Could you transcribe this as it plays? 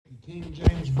King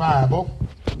James Bible.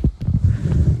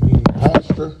 Me and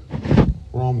Pastor,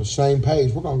 we're on the same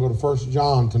page. We're going to go to 1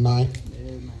 John tonight.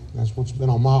 Amen. That's what's been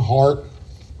on my heart.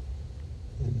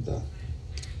 And the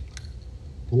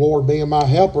Lord being my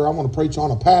helper, I want to preach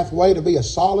on a pathway to be a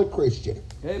solid Christian.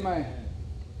 Amen.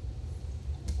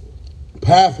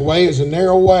 Pathway is a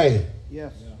narrow way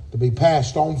Yes. to be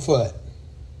passed on foot.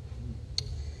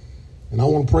 And I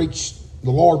want to preach,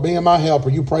 the Lord being my helper.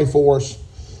 You pray for us.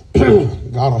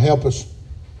 God will help us.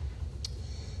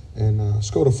 And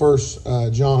let's go to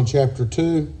 1 John chapter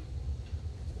 2.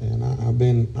 And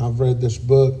I've read this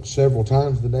book several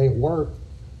times today at work.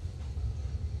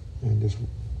 And just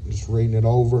reading it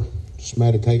over, just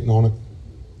meditating on it.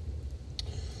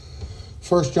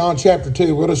 1 John chapter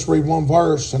 2, we'll just read one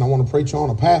verse, and I want to preach on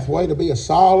a pathway to be a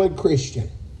solid Christian.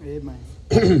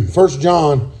 Amen. 1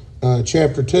 John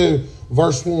chapter 2,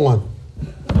 verse 1.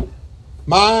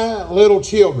 My little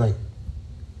children,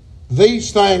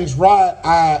 these things write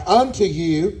I unto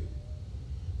you,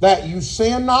 that you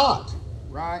sin not.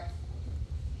 Right.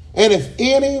 And if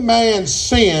any man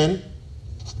sin,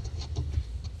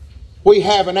 we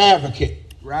have an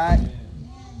advocate Right.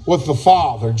 with the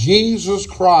Father, Jesus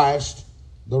Christ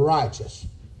the righteous.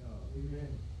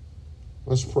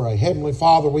 Let's pray. Heavenly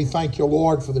Father, we thank you,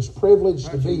 Lord, for this privilege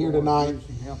to be here tonight.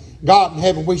 God in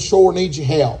heaven, we sure need your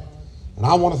help. And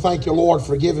I want to thank you, Lord,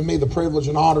 for giving me the privilege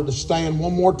and honor to stand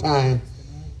one more time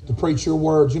to preach your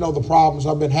words. You know the problems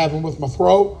I've been having with my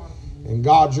throat. And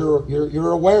God,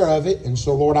 you're aware of it. And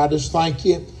so, Lord, I just thank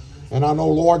you. And I know,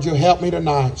 Lord, you'll help me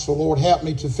tonight. So, Lord, help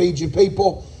me to feed your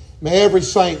people. May every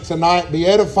saint tonight be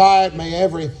edified. May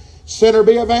every sinner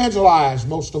be evangelized.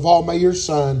 Most of all, may your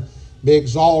Son be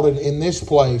exalted in this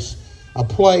place, a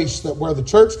place that where the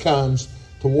church comes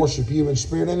to worship you in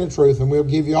spirit and in truth. And we'll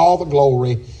give you all the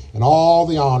glory and all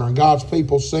the honor. And God's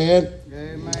people said,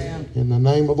 Amen. in the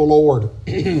name of the Lord.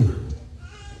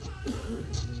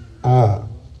 I'd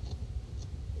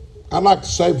like to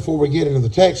say before we get into the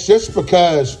text, just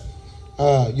because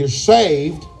you're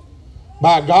saved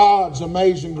by God's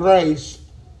amazing grace,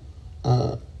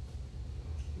 it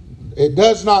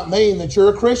does not mean that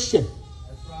you're a Christian.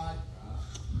 That's right.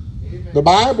 The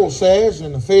Bible says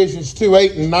in Ephesians 2,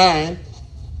 8 and 9,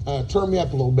 turn me up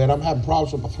a little bit, I'm having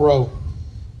problems with my throat.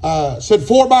 Said,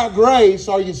 for by grace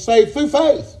are you saved through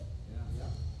faith.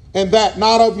 And that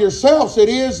not of yourselves, it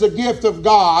is the gift of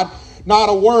God, not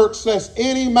of works, lest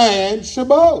any man should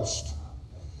boast.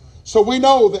 So we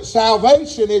know that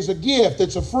salvation is a gift.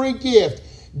 It's a free gift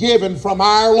given from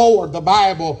our Lord. The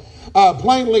Bible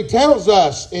plainly tells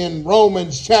us in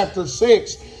Romans chapter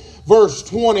 6, verse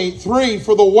 23,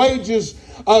 for the wages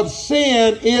of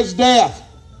sin is death.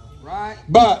 Right.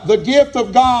 But the gift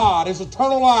of God is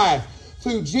eternal life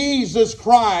through Jesus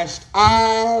Christ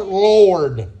our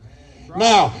Lord. Right.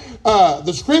 Now,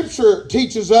 the scripture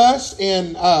teaches us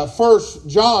in 1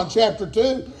 John chapter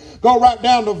 2, go right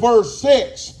down to verse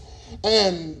 6.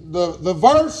 And the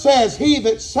verse says, he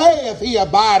that saith he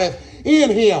abideth in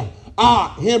him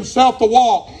ought himself to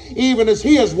walk, even as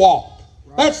he has walked.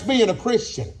 Right. That's being a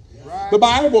Christian. Right. The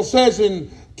Bible says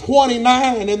in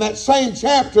 29, in that same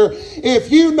chapter,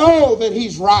 if you know that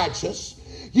he's righteous,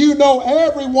 you know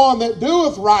everyone that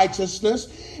doeth righteousness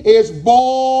is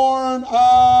born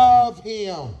of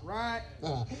him. Right.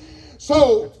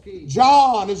 So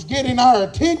John is getting our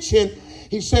attention.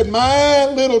 He said, my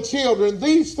little children,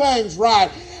 these things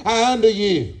write I unto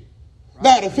you,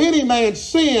 that if any man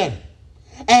sin,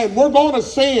 and we're going to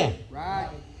sin, right.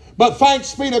 But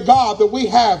thanks be to God that we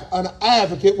have an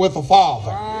advocate with the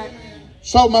Father. Right.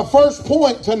 So my first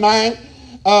point tonight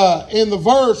in the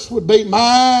verse would be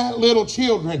my little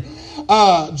children.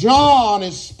 John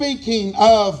is speaking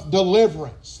of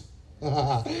deliverance.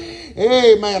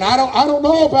 Amen. I don't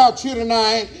know about you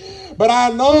tonight, but I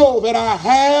know that I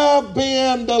have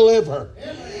been delivered.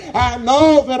 I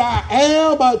know that I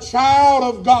am a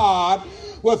child of God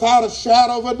without a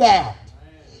shadow of a doubt.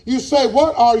 You say,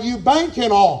 what are you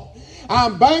banking on?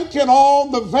 I'm banking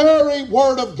on the very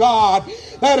Word of God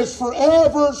that is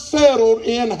forever settled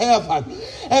in heaven.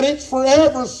 And it's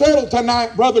forever settled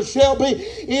tonight, Brother Shelby,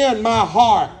 in my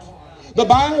heart. The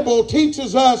Bible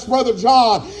teaches us, Brother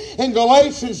John, in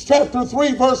Galatians chapter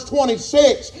 3, verse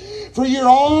 26, for you're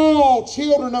all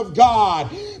children of God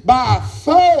by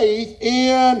faith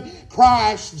in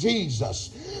Christ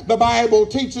Jesus. The Bible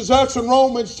teaches us in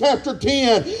Romans chapter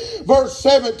 10, verse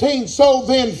 17, so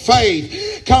then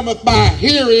faith cometh by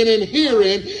hearing, and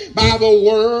hearing by the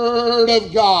Word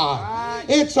of God.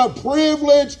 It's a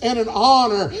privilege and an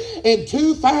honor in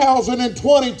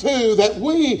 2022 that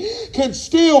we can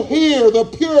still hear the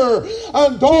pure,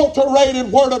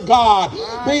 unadulterated Word of God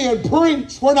being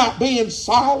preached. We're not being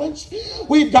silenced.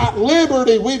 We've got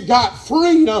liberty. We've got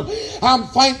freedom. I'm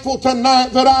thankful tonight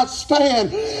that I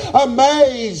stand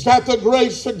amazed at the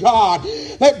grace of God,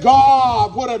 that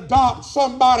God would adopt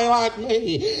somebody like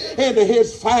me into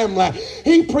His family.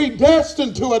 He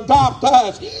predestined to adopt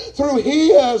us through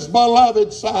His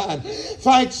beloved Son.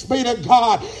 Thanks be to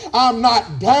God. I'm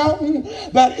not doubting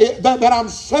that I'm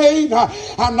saved.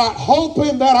 I'm not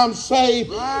hoping that I'm saved.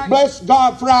 Bless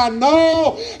God, for I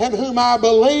know in whom I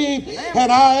believe,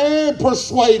 and I am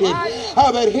persuaded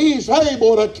that He's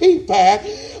able to keep that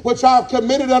which I've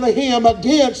committed unto Him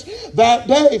against that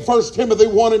day. 1 Timothy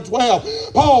 1 and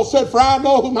 12. Paul said, for I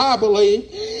know whom I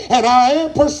believe, and I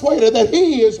am persuaded that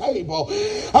He is able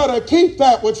to keep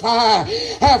that which I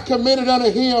have committed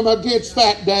unto Him against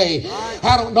that day.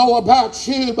 I don't know about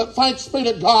you, but thanks be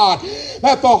to God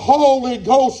that the Holy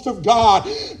Ghost of God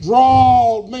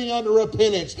drawed me unto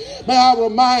repentance. May I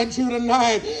remind you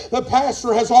tonight, the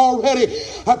pastor has already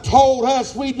told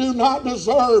us we do not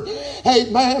deserve,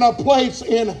 amen, a place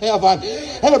in heaven.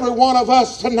 Every one of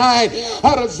us tonight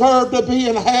deserve to be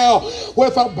in hell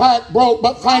with a back broke,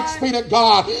 but thanks be to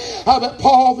God that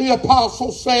Paul the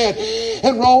Apostle said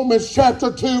in Romans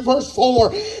chapter 2 verse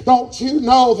 4, don't you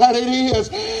know that it is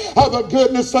the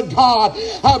goodness of God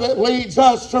that leads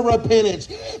us to repentance.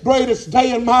 Greatest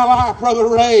day in my life, Brother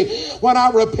Ray, when I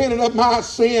repented of my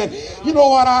sin. You know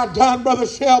what I done, Brother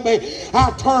Shelby?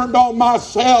 I turned on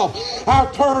myself. I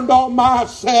turned on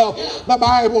myself. The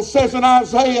Bible says in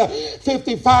Isaiah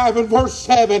 55 and verse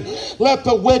 7, let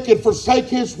the wicked forsake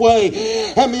his way,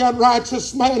 and the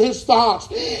unrighteous man his thoughts,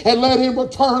 and let him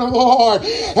return to the Lord,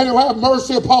 and He'll have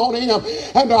mercy upon him,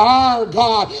 and to our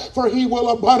God, for He will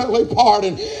abundantly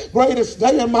pardon. Greatest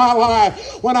day in my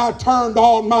life when I turned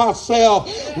on myself,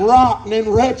 rotten and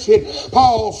wretched.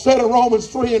 Paul said in Romans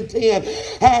 3 and 10,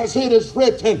 as it is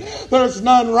written, there's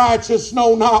none righteous,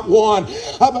 no, not one.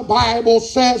 The Bible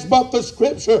says, but the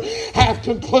Scripture hath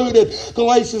concluded,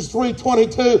 Galatians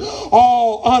 3:22,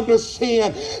 all under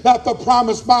sin, that the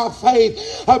promise by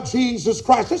faith of Jesus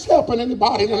Christ is helping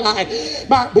anybody tonight,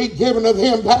 might be given to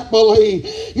them that believe.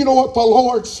 You know what the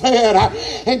Lord said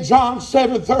in John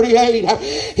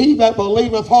 7:38, he that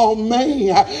believeth on me,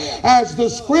 as the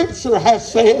Scripture has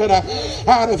said,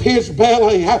 out of his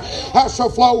belly shall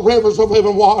flow rivers of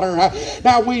living water.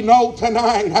 Now we know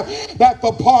tonight that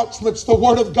the parchment's the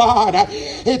Word of God.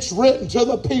 It's written to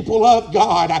the people of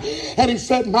God. And He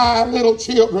said, my little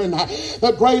children,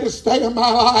 the greatest day of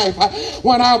my life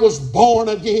when I was born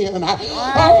again.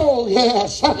 Oh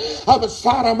yes, the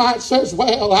sodomite says,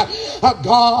 well,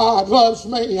 God loves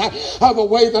me the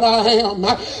way that I am.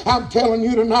 I'm telling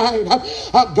you tonight,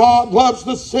 God loves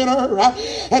the sinner,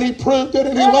 and He proved it,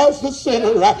 and He loves the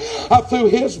sinner through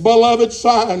His beloved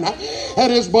Son,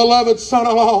 and His beloved Son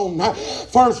alone.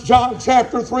 1 John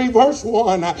chapter 3 verse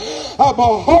 1,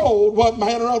 behold what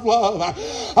manner of love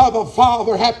the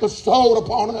Father hath bestowed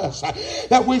upon us,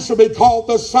 that we should be called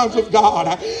the sons of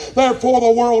God. Therefore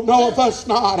the world knoweth us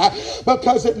not,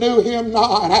 because it knew Him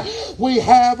not. We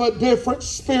have a different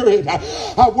spirit.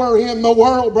 We're in the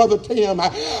world, Brother Tim,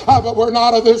 but we're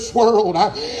not of this world.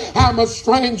 I'm a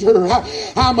stranger.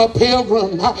 I'm a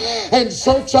pilgrim in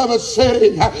search of a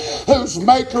city whose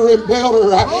maker and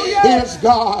builder is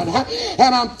God.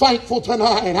 And I'm thankful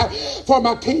tonight for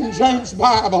my King James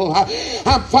Bible.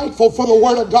 I'm thankful for the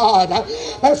Word of God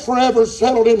that's forever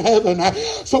settled in heaven.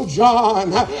 So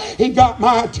John, he got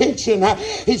my attention.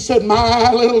 He said,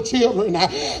 my little children,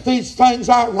 these things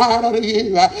I write unto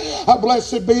you.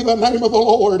 Blessed be the name of the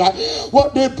Lord.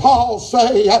 What did Paul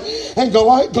say in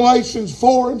Galatians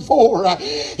 4 and 4?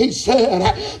 He said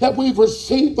that we've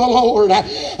received the Lord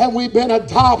and we've been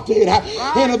adopted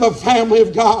into the family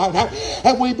of God,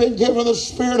 and we've been given the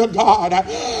Spirit of God.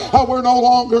 We're no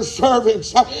longer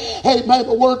servants, amen,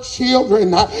 but we're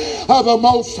children of the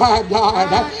Most High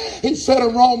God. He said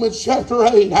in Romans chapter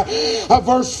 8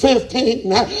 verse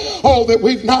 15, oh, that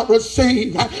we've not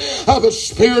received the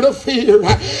spirit of fear,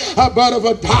 but of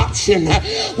adoption,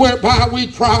 whereby we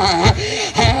cry,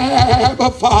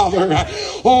 Abba, Father.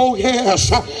 Oh yes,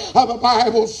 the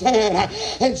Bible said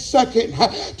in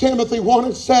 2 Timothy 1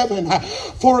 and 7,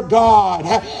 for God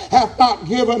hath not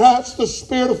given us the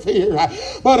spirit of fear,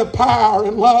 but of power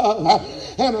and love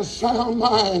and a sound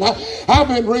mind. I've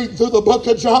been reading through the book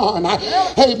of John.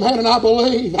 Amen. And I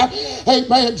believe,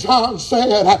 amen, John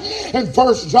said in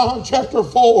 1 John chapter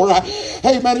 4,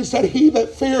 amen, he said, he that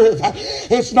feareth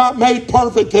is not made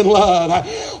perfect in love.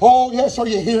 Oh, yes, are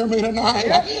you hearing me tonight?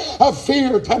 A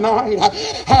fear tonight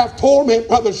have torment,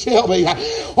 Brother Shelby.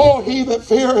 Oh, he that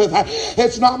feareth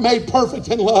is not made perfect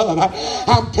in love.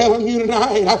 I'm telling you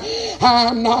tonight,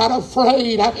 I'm not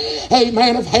afraid,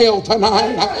 amen, of hell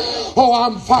tonight. Oh,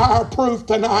 I'm fireproof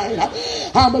tonight.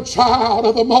 I'm a child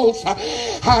of the Most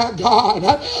High God.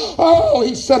 Oh,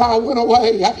 he said, I went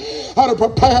away to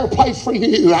prepare a place for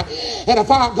you. And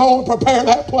if I go and prepare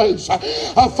that place,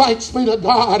 thanks be to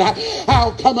God,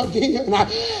 I'll come again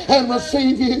and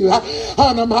receive you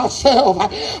unto myself,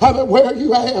 that where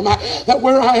you am, that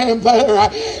where I am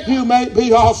there, you may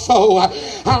be also.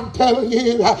 I'm telling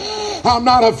you, I'm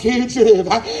not a fugitive.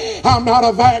 I'm not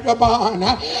a vagabond.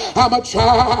 I'm a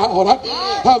child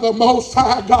of the Most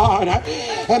High God.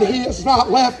 And he has not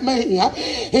left me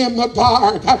in the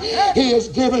dark. He has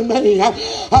given me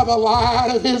the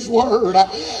light of his word.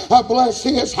 Bless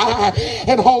his high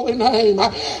and holy name.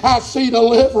 I see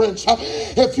deliverance.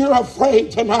 If you're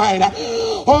afraid tonight,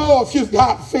 oh, if you've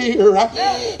got fear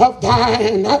of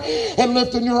dying and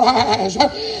lifting your eyes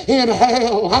in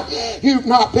hell, you've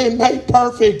not been made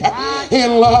perfect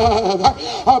in love.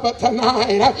 But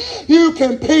tonight, you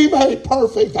can be made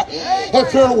perfect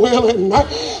if you're willing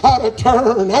to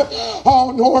turn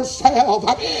on yourself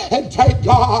and take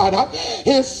God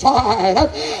his side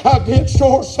against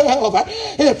yourself.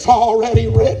 It's already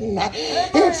written.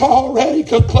 It's already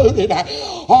concluded.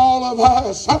 All of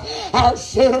us are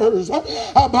sinners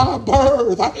by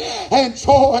birth and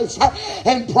choice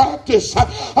and practice.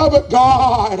 But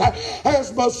God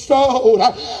has bestowed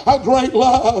a great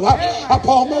love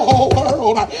upon the whole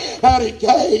world that he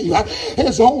gave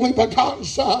his only begotten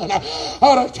Son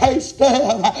to taste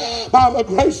death by the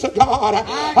grace of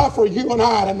God for you and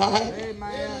I tonight.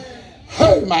 Amen.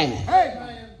 Amen.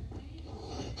 Amen.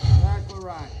 Exactly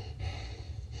right.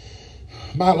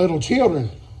 My little children,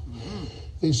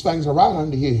 these things are right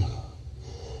unto you.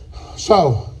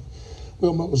 So,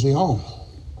 we'll mosey on.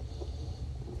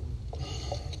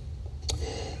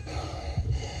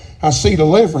 I see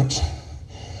deliverance.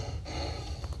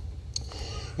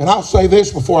 And I'll say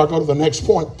this before I go to the next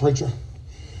point, preacher.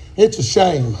 It's a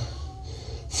shame,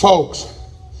 folks,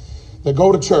 that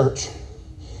go to church,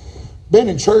 been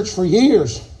in church for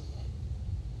years,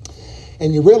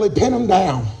 and you really pin them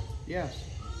down. Yes.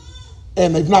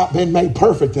 And they've not been made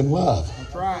perfect in love.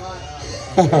 That's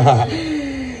right.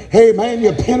 Hey, man,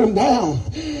 you pin them down.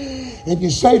 And you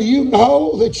say, do you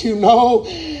know that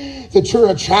you're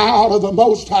a child of the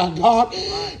Most High God?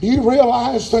 Do you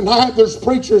realize tonight there's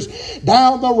preachers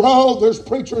down the road, there's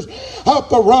preachers up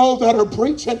the road that are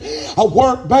preaching a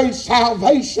work-based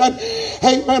salvation?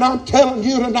 Amen. I'm telling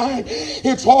you tonight,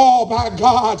 it's all by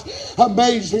God's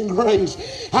amazing grace.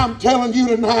 I'm telling you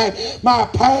tonight, my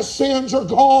past sins are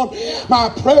gone, my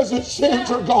present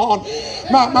sins are gone,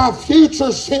 my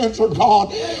future sins are gone.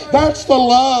 That's the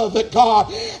love that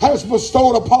God has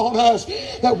bestowed upon us,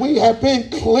 that we have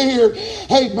been cleared.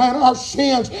 Amen. Our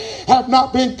sins have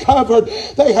not been covered,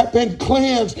 they have been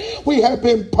cleansed. We have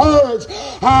been purged.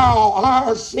 How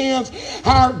our sins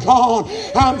are gone.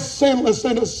 I'm sinless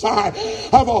in the sight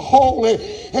of a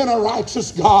holy and a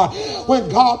righteous God. When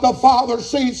God the Father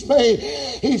sees me,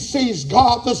 he sees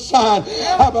God the Son,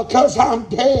 because I'm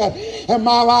dead and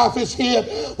my life is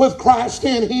hid with Christ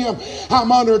in him.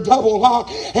 I'm under double lock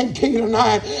and key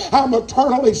tonight. I'm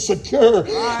eternally secure.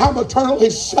 I'm eternally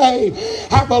saved.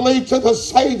 I believe to the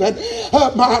saving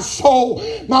of my soul.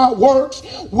 My works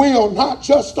will not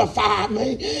justify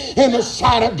me in the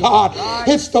sight of God.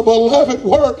 It's the beloved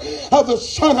work of the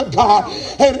Son of God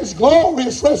and his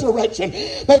glorious resurrection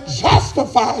that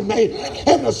justified me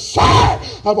in the sight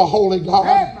of a holy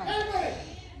God.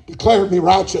 Declared me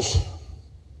righteous.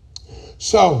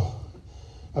 So,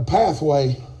 a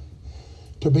pathway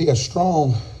to be a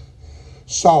strong,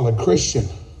 solid Christian.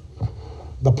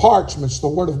 The parchments, the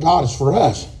Word of God is for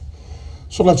us.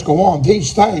 So let's go on.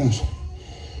 These things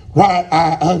write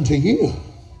I unto you.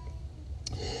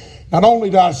 Not only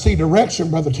do I see direction,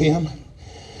 Brother Tim,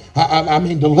 I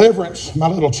mean deliverance, my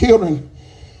little children,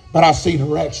 but I see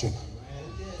direction.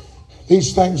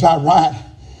 These things I write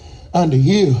unto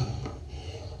you,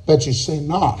 that you sin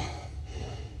not.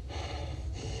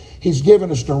 He's given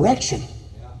us direction.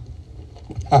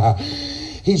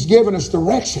 He's given us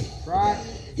direction. Right.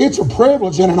 It's a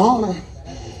privilege and an honor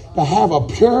to have a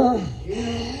pure,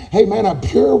 amen, a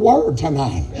pure word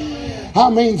tonight. I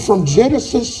mean, from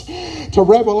Genesis to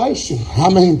Revelation. I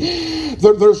mean,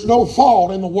 There's no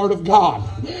fault in the Word of God.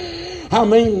 I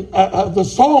mean, the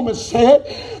psalmist said,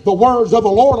 the words of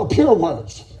the Lord are pure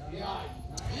words.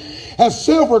 As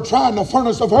silver tried in the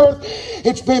furnace of earth,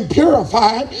 it's been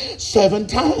purified 7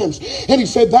 times. And he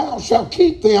said, thou shalt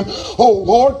keep them. Oh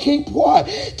Lord, keep what?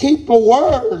 Keep the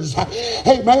words.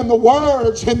 Amen. The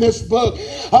words in this book,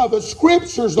 the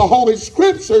scriptures, the Holy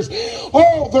Scriptures,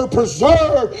 oh, they're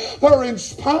preserved. They're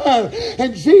inspired.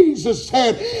 And Jesus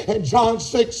said in John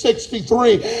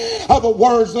 6:63, the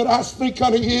words that I speak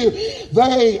unto you,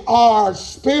 they are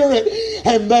spirit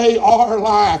and they are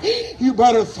life. You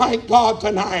better thank God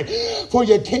tonight for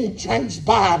your King James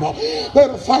Bible.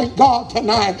 Better thank God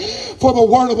tonight for the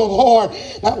word of the Lord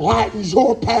that lightens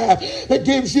your path, that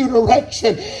gives you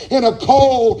direction in a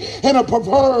cold, in a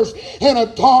perverse, in a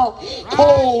dark,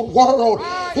 cold world.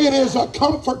 It is a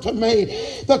comfort to me.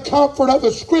 The comfort of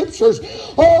the Scriptures.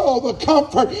 Oh, the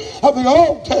comfort of the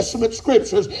Old Testament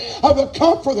Scriptures. Of the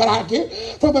comfort that I get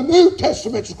from the New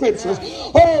Testament Scriptures.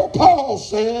 Oh, Paul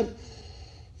said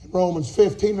in Romans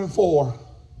 15:4,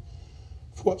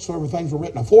 whatsoever things were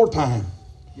written aforetime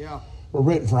were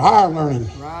written for our learning,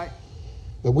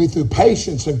 that we through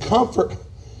patience and comfort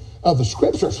of the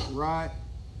Scriptures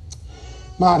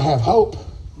might have hope.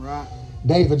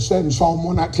 David said in Psalm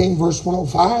 119 verse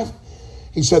 105,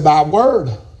 he said, thy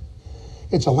word,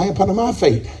 it's a lamp unto my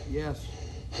feet,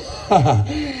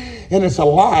 and it's a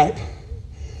light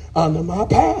unto my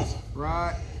path.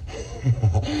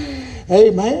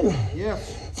 Amen.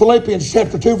 Philippians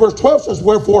chapter 2 verse 12 says,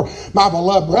 wherefore, my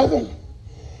beloved brethren,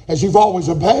 as you've always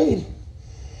obeyed,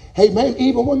 amen,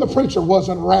 even when the preacher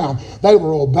wasn't around, they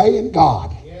were obeying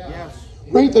God.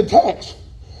 Read the text.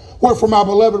 Wherefore, my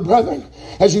beloved brethren,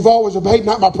 as you've always obeyed,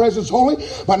 not my presence holy,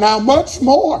 but now much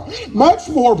more,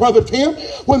 Brother Tim,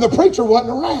 when the preacher wasn't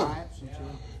around.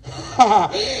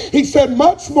 He said,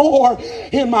 much more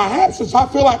in my absence. I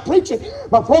feel like preaching.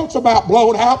 My throat's about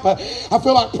blown out, but I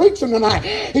feel like preaching tonight.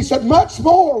 He said, much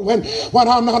more when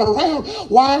I'm not around.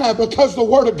 Why? Because the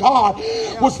Word of God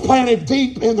was planted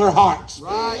deep in their hearts.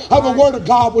 The Word of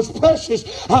God was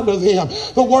precious unto them.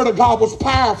 The Word of God was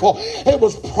powerful. It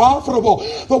was profitable.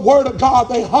 The Word of God,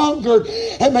 they hungered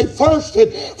and they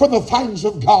thirsted for the things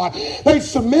of God. They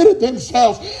submitted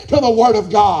themselves to the Word of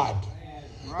God.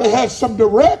 They had some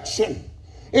direction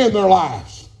in their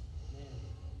lives.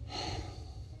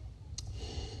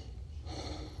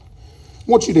 I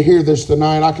want you to hear this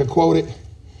tonight. I could quote it,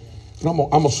 but I'm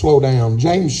going to slow down.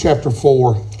 James chapter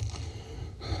 4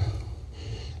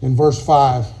 in verse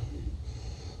 5.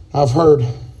 I've heard,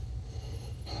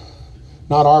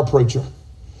 not our preacher,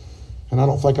 and I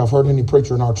don't think I've heard any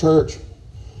preacher in our church,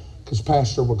 because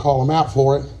pastor would call him out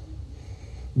for it,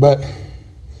 but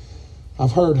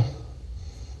I've heard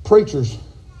preachers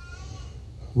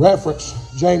reference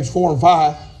James 4 and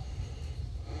 5.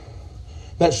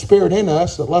 That spirit in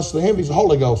us that lusts the envy is the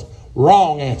Holy Ghost.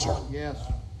 Wrong answer.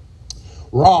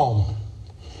 Wrong.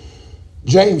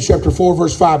 James chapter 4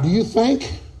 verse 5. Do you think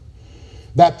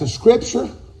that the Scripture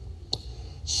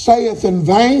saith in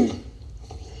vain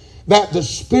that the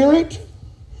Spirit,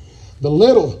 the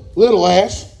little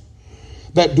s,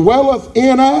 that dwelleth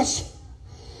in us,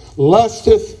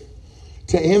 lusteth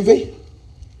to envy?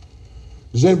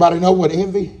 Does anybody know what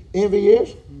envy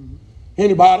is?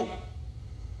 Anybody?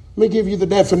 Let me give you the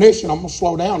definition. I'm going to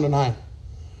slow down tonight.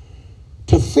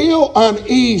 To feel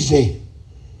uneasy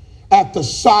at the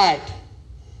sight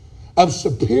of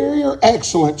superior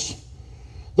excellence,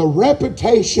 the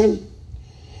reputation,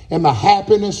 and the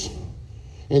happiness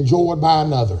enjoyed by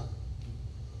another.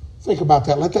 Think about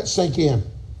that. Let that sink in.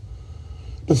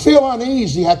 To feel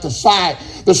uneasy at the sight,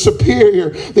 the superior,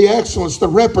 the excellence, the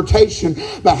reputation,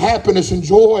 the happiness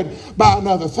enjoyed by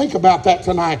another. Think about that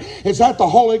tonight. Is that the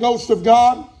Holy Ghost of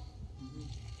God?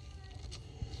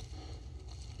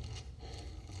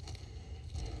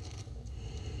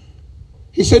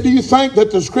 He said, do you think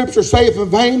that the Scripture saith in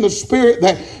vain, the Spirit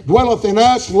that dwelleth in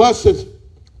us lusteth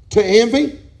to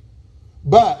envy?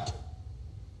 But,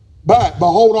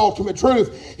 behold ultimate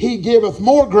truth, He giveth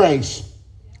more grace.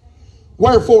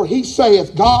 Wherefore he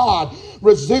saith, God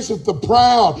resisteth the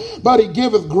proud, but He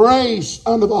giveth grace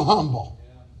unto the humble.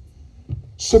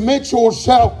 Submit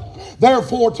yourself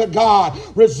therefore to God.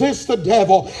 Resist the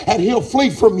devil and he'll flee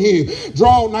from you.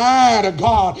 Draw nigh to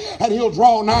God and He'll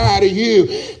draw nigh to you.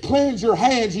 Cleanse your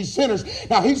hands, ye sinners.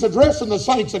 Now He's addressing the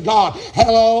saints of God.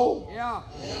 Hello?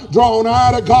 Draw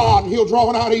nigh to God, and He'll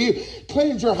draw nigh to you.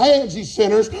 Cleanse your hands, ye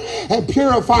sinners, and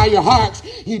purify your hearts,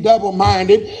 ye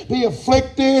double-minded. Be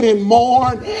afflicted and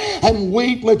mourn and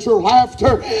weep. Let your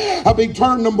laughter be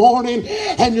turned to mourning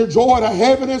and your joy to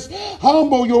heaviness.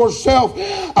 Humble yourself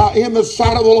in the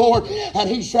sight of the Lord, and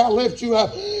He shall lift you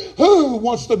up. Who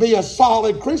wants to be a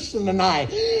solid Christian tonight?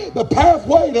 The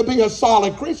pathway to be a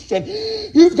solid Christian,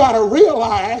 you've got to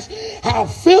realize how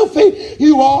filthy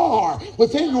you are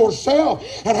within yourself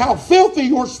and how filthy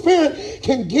your spirit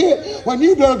can get when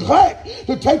you neglect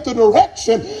to take the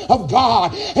direction of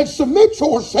God and submit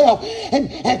yourself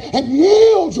and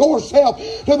yield yourself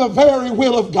to the very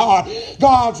will of God.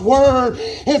 God's word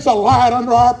is a light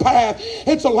under our path.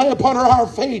 It's a lamp under our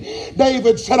feet.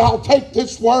 David said, I'll take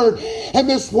this word, and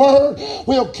this word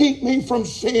will keep me from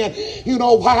sin. You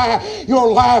know why?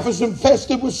 Your life is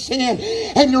infested with sin,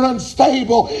 and you're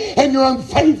unstable, and you're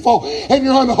unfaithful, and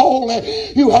you're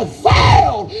unholy. You have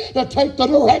failed to take the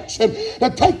direction, to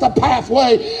take the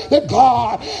pathway that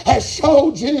God has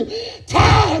showed you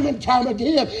time and time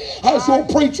again. As your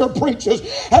preacher preaches,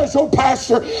 as your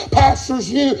pastor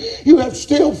pastors you, you have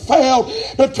still failed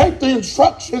to take the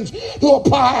instructions to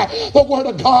apply the Word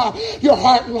of God to your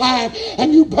heart and life.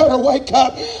 And you better wake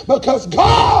up, because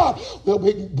God will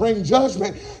bring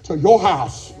judgment to your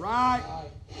house. Right.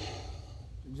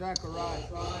 Exactly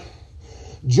right.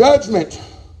 Judgment.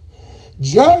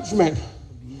 Judgment.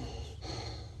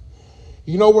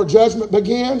 You know where judgment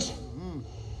begins?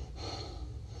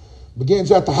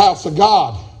 Begins at the house of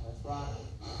God.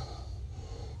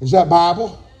 Is that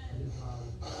Bible?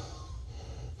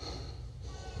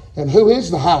 And who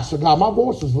is the house of God? My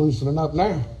voice is loosening up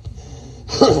now.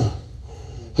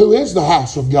 Who is the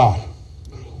house of God?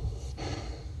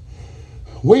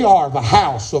 We are the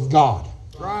house of God.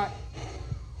 Right.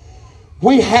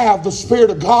 We have the Spirit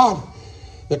of God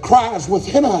that cries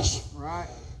within us. Right.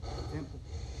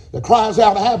 That cries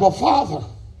out, Abba, Father.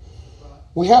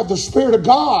 We have the Spirit of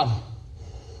God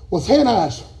within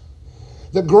us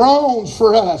that groans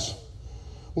for us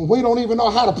when we don't even know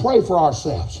how to pray for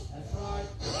ourselves.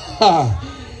 That's right.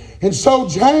 And so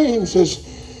James is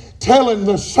telling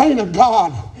the saint of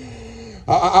God,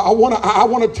 I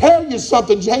want to tell you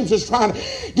something. James is trying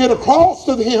to get across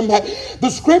to him that the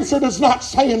Scripture does not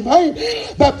say in vain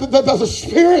that the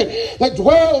Spirit that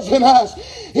dwells in us,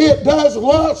 it does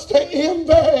lust to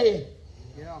envy.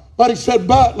 Yeah. But he said,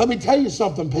 but let me tell you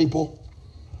something, people.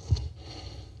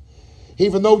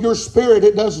 Even though your spirit,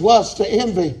 it does lust to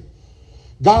envy,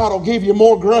 God will give you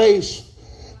more grace.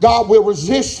 God will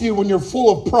resist you when you're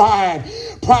full of pride.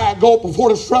 Pride goeth before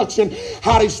destruction,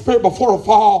 haughty spirit before a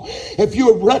fall. If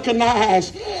you would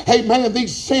recognize, amen,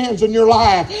 these sins in your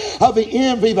life, of the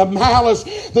envy, the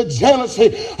malice, the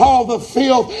jealousy, all the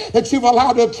filth that you've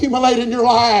allowed to accumulate in your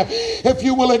life, if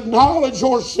you will acknowledge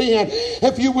your sin,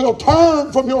 if you will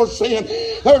turn from your sin,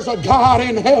 there's a God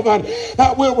in heaven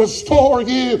that will restore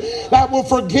you, that will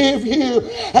forgive you,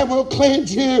 and will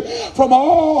cleanse you from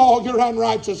all your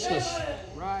unrighteousness.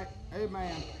 Right.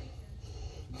 Amen.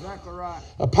 Exactly right.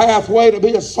 A pathway to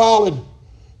be a solid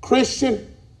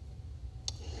Christian.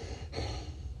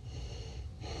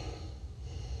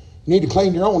 You need to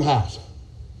clean your own house.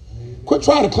 Quit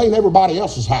trying to clean everybody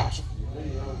else's house.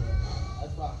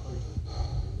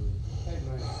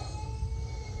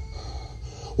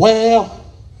 Well,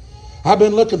 I've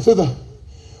been looking through the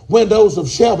windows of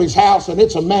Shelby's house and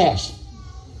it's a mess.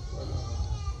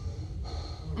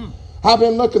 I've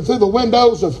been looking through the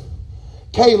windows of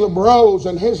Caleb Rose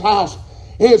and his house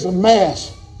is a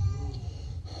mess.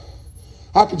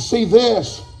 I can see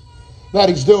this that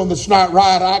he's doing that's not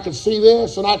right. I can see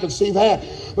this and I can see that.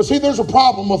 But see, there's a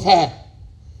problem with that.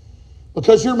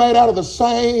 Because you're made out of the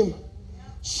same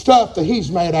stuff that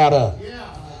he's made out of.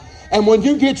 And when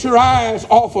you get your eyes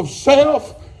off of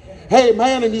self, hey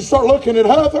man, and you start looking at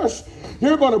others,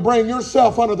 you're going to bring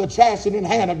yourself under the chastening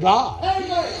hand of God.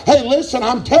 Hey, listen,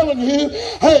 I'm telling you,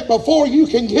 hey, before you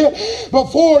can get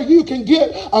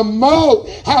a mote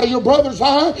out of your brother's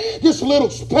eye, just a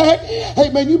little speck, hey,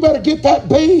 man, you better get that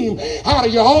beam out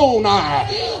of your own eye.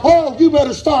 Oh, you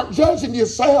better start judging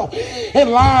yourself in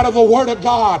light of the Word of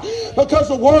God, because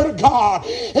the Word of God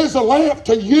is a lamp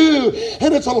to you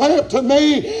and it's a lamp to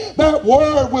me. That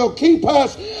Word will keep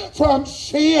us from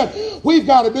sin. We've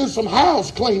got to do some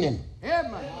house cleaning.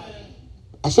 Amen.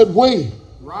 I said we.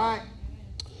 Right.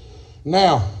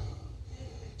 Now,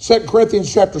 2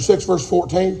 Corinthians chapter 6, verse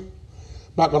 14. I'm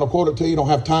not going to quote it to you. You don't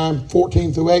have time.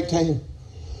 14 through 18.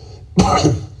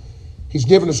 He's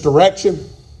giving us direction.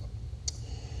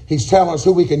 He's telling us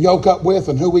who we can yoke up with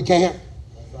and who we can't.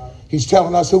 He's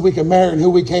telling us who we can marry and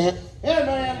who we can't.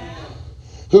 Amen.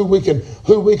 who we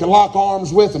can lock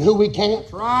arms with and who we can't.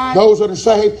 Right. Those that are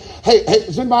saved. Hey,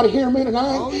 does anybody hear me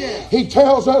tonight? Oh, yes. He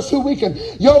tells us who we can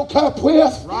yoke up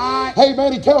with. Right.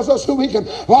 Amen. He tells us who we can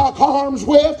lock arms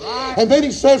with. Right. And then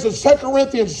he says in 2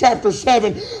 Corinthians chapter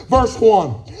 7, verse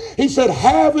 1, he said,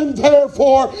 having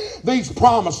therefore these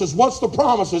promises. What's the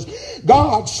promises?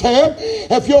 God said,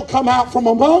 if you'll come out from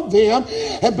among them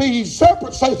and be ye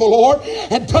separate, saith the Lord,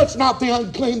 and touch not the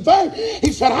unclean thing.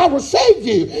 He said, I will save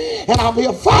you, and I'll be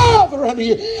a father unto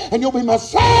you, and you'll be my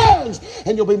sons,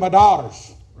 and you'll be my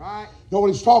daughters. Right. You know what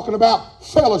he's talking about?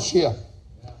 Fellowship.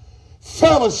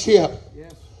 Fellowship.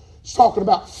 Yes. He's talking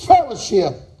about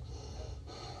fellowship.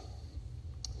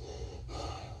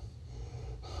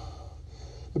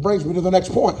 It brings me to the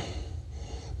next point.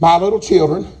 My little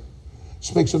children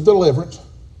speaks of deliverance.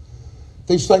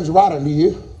 These things are right unto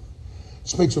you.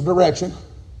 Speaks of direction.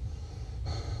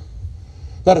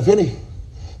 That if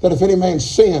any man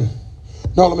sin.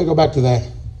 No, let me go back to that.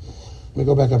 Let me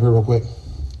go back up here real quick.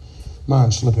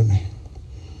 Mine's slipping me.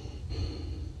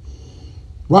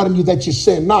 Right unto you that you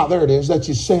sin not. There it is. That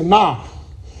you sin not.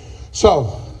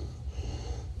 So,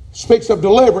 speaks of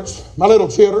deliverance. My little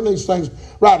children, these things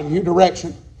right in you,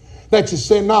 direction. That you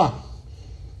sin not.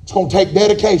 It's going to take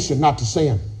dedication not to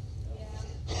sin.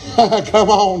 Yeah. Come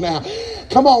on now.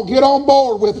 Come on, get on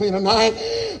board with me tonight.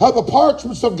 The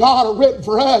parchments of God are written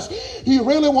for us. Do you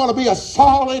really want to be a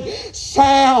solid,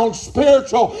 sound,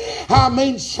 spiritual,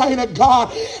 saint of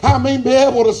God? Be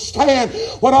able to stand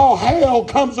when all hell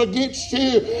comes against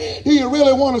you? Do you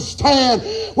really want to stand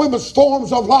when the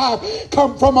storms of life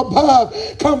come from above,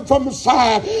 come from the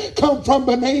side, come from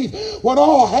beneath? When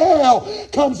all hell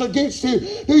comes against you,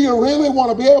 do you really want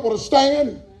to be able to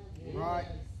stand? Right.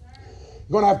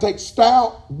 You're going to have to take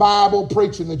stout Bible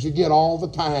preaching that you get all the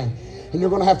time. And you're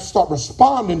going to have to start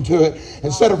responding to it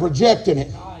instead of rejecting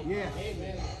it. Yes.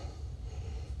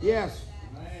 Yes.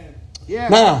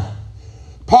 Yes. Now,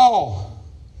 Paul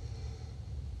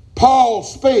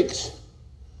speaks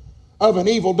of an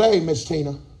evil day, Miss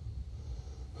Tina.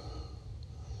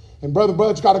 And Brother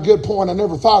Bud's got a good point. I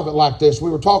never thought of it like this. We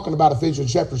were talking about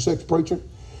Ephesians chapter 6, preacher.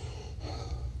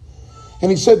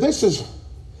 And he said, this is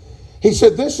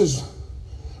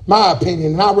my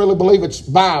opinion, and I really believe it's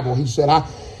Bible. He said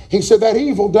that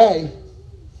evil day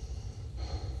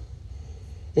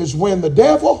is when the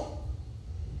devil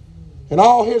and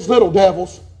all his little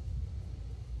devils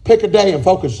pick a day and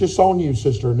focus just on you,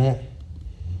 Sister Annette.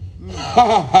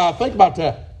 Think about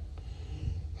that.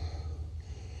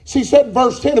 She said in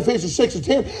verse 10, Ephesians 6 and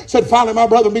 10, said, finally, my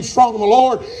brother, be strong in the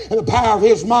Lord and the power of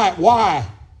his might. Why?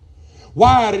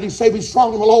 Why did he say be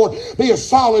strong in the Lord? Be a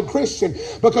solid Christian.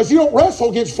 Because you don't wrestle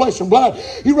against flesh and blood.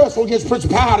 You wrestle against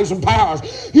principalities and powers.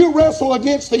 You wrestle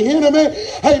against the enemy.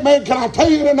 Hey man, can I tell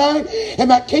you tonight, in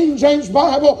that King James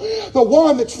Bible, the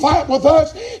one that's fighting with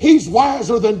us, he's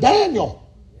wiser than Daniel.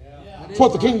 That's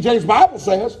what the King James Bible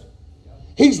says.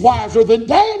 He's wiser than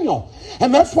Daniel.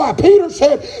 And that's why Peter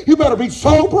said, you better be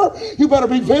sober, you better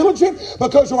be vigilant,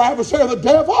 because your adversary the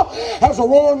devil has a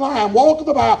roaring lion, walketh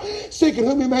about, seeking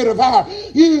whom he may devour.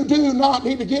 You do not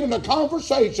need to get in a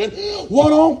conversation,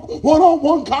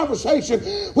 one-on-one conversation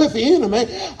with the enemy.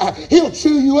 He'll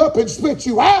chew you up and spit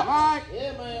you out. Right.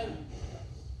 Yeah, man.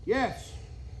 Yes.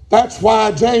 That's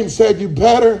why James said, you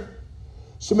better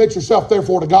submit yourself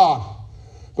therefore to God.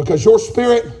 Because your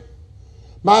spirit,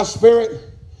 my spirit,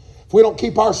 if we don't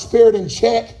keep our spirit in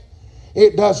check,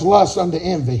 it does lust unto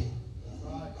envy.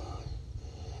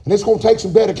 And it's going to take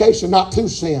some dedication not to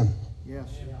sin. Yes.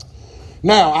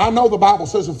 Now, I know the Bible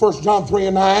says in 1 John 3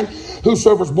 and 9,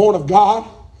 whosoever is born of God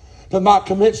does not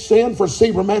commit sin, for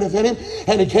seed remaineth in him,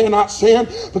 and he cannot sin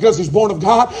because he's born of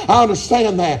God. I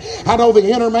understand that. I know the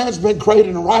inner man's been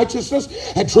created in righteousness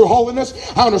and true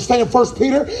holiness. I understand 1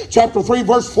 Peter chapter 3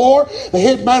 verse 4, the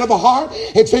hid man of the heart,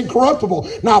 it's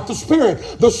incorruptible, not the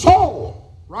spirit, the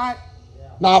soul. Right.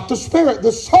 Not the spirit.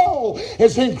 The soul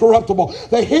is incorruptible.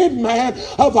 The hidden man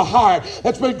of the heart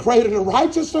that's been created in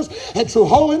righteousness and true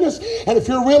holiness. And if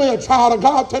you're really a child of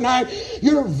God tonight,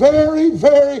 you're very,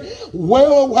 very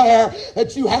well aware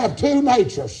that you have two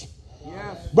natures.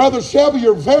 Yes. Brother Shelby,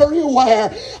 you're very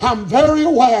aware. I'm very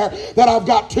aware that I've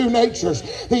got two natures.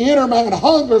 The inner man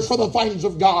hungers for the things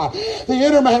of God. The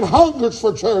inner man hungers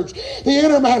for church. The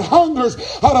inner man hungers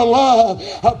to love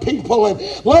people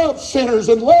and love sinners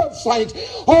and love saints.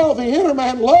 Oh, the inner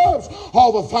man loves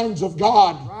all the things of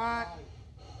God. Right.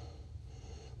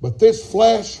 But this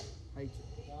flesh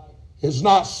is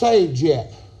not saved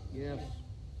yet. Yes.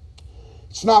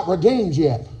 It's not redeemed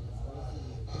yet.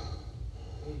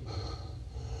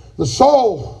 The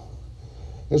soul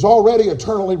is already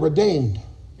eternally redeemed.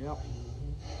 Yep.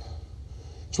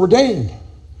 It's redeemed.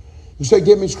 You say,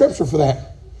 give me scripture for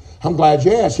that. I'm glad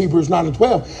you asked. Hebrews 9 and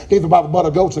 12. Neither by the blood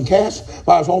of goats and calves,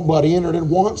 by his own blood he entered in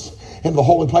once into the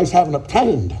holy place, having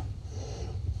obtained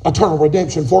eternal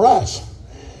redemption for us.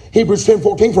 Hebrews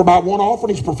 10:14, for by one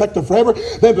offering he's perfected forever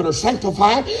them that are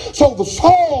sanctified. So the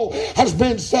soul has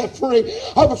been set free.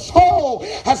 The soul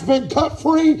has been cut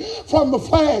free from the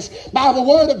flesh by the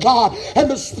word of God. And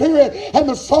the spirit and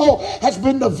the soul has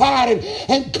been divided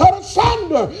and cut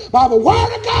asunder by the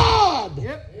word of God.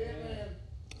 Yep.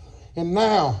 And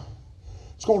now,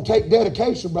 it's going to take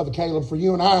dedication, Brother Caleb, for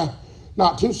you and I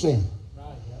not to sin.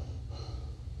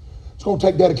 It's going to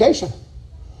take dedication.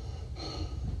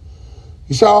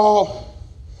 You say, oh,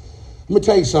 let me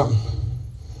tell you something.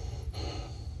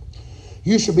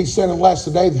 You should be sinning less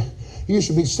today. You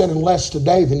should be sinning less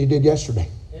today than you did yesterday.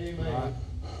 Amen.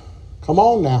 Come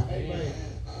on now. Amen.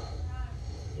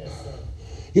 Yes, sir.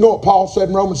 You know what Paul said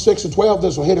in Romans 6 and 12?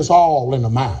 This will hit us all in the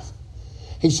mouth.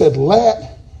 He said,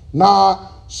 let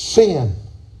not sin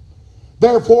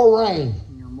therefore reign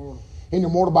in your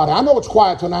mortal body. I know it's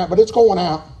quiet tonight, but it's going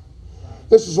out.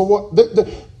 This is what the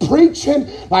preaching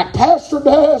like Pastor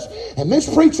does, and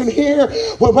this preaching here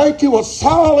will make you a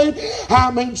solid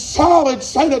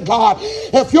saint of God.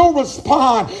 If you'll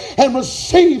respond and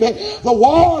receive it, the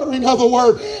watering of the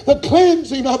word, the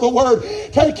cleansing of the word,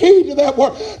 take heed to that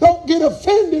word. Don't get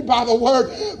offended by the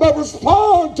word, but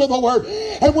respond to the word.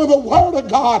 And when the word of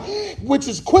God, which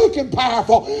is quick and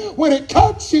powerful, when it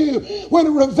cuts you, when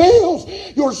it reveals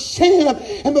your sin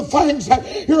and the things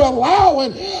that you're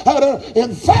allowing to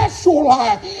infest your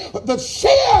life, the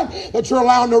sin that you're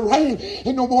allowing to reign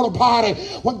in your mortal body,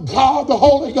 when God, the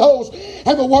Holy Ghost,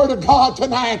 and the Word of God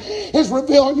tonight is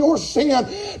revealing your sin,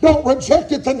 don't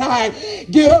reject it tonight.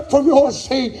 Get up from your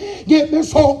seat, get in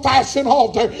this old-fashioned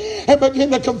altar, and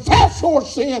begin to confess your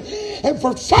sin and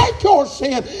forsake your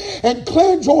sin and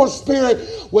cleanse your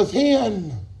spirit within.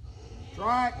 That's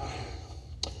right.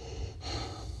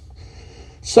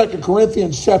 2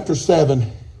 Corinthians chapter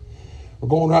 7. We're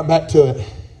going right back to it.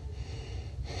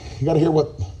 You got to hear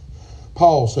what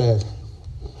Paul says.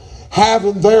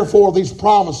 Having therefore these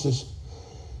promises,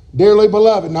 dearly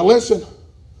beloved. Now listen.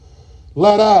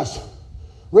 Let us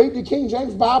read the King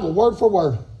James Bible word for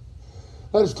word.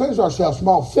 Let us cleanse ourselves from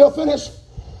all filthiness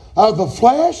of the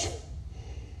flesh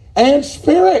and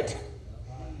spirit.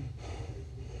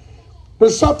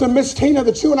 There's something, Miss Tina,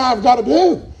 that you and I have got to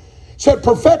do. It said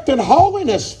perfecting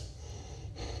holiness.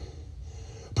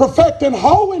 Perfecting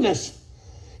holiness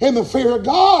in the fear of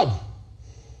God.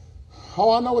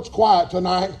 Oh, I know it's quiet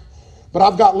tonight, but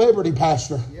I've got liberty,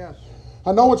 Pastor. Yes.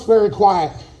 I know it's very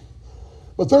quiet,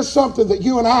 but there's something that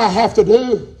you and I have to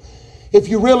do if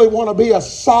you really want to be a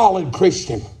solid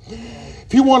Christian.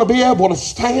 If you want to be able to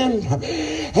stand,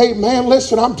 hey man,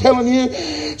 listen, I'm telling you,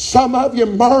 some of you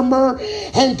murmur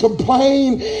and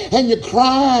complain and you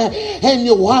cry and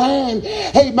you whine.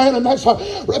 Hey man, and that's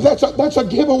a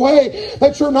giveaway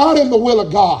that you're not in the will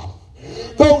of God.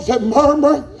 Those that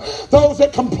murmur, those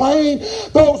that complain,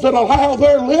 those that allow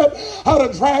their lip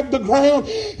to drag the ground,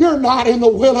 you're not in the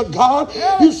will of God.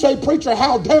 You say, preacher,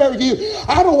 how dare you?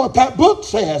 I know what that book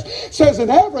says. It says,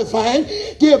 in everything,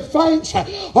 give thanks,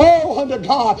 unto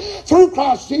God through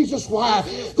Christ Jesus. Why?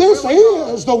 This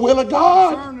is the will of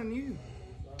God.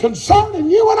 Concerning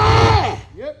you and I.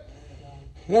 Yep.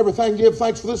 And everything, give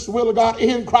thanks, for this is the will of God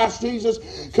in Christ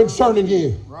Jesus concerning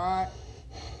you. Right.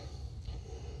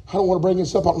 I don't want to bring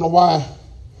this up. I don't know why.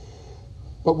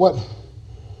 But what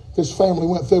this family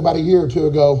went through about a year or two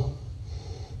ago.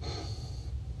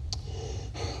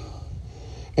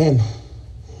 And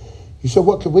you said,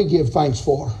 what could we give thanks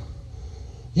for?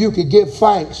 You could give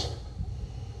thanks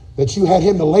that you had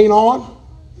him to lean on.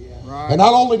 Right. And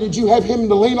not only did you have him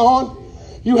to lean on,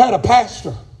 you had a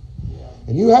pastor.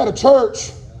 And you had a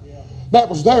church that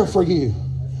was there for you.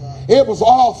 It was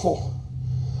awful.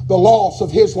 The loss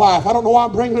of his life. I don't know why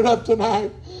I'm bringing it up tonight,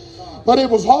 but it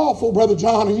was awful, Brother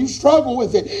John, and you struggle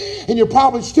with it, and you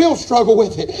probably still struggle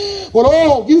with it. But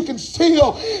oh, you can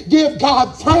still give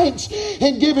God thanks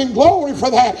and give him glory for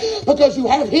that, because you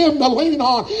have him to lean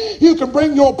on. You can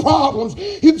bring your problems.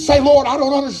 You can say, Lord, I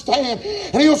don't understand,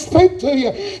 and he'll speak to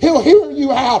you. He'll hear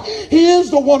you out. He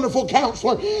is the wonderful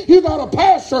counselor. You got a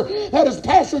pastor that has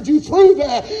pastored you through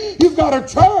that. You've got a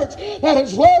church that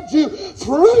has loved you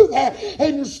through that,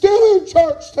 and you're still in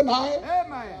church tonight.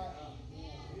 Amen.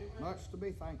 Much to be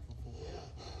thankful for.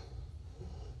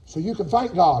 So you can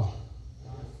thank God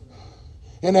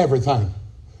in everything.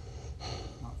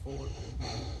 Not for it.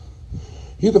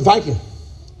 You can thank him.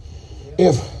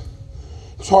 If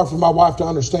it's hard for my wife to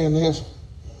understand this,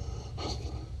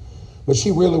 but she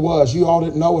really was. You all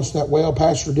didn't know us that well.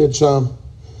 Pastor did some.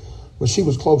 But she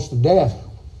was close to death.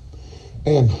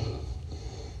 And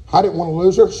I didn't want to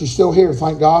lose her. She's still here,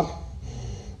 thank God.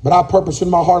 But I purposed in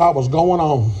my heart I was going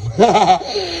on.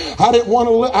 I didn't want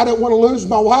to lose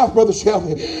my wife, Brother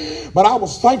Shelby. But I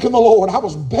was thanking the Lord. I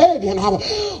was begging.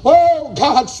 Oh,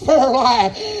 God, spare her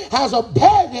life. I was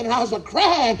begging and I was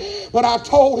crying. But I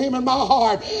told him in my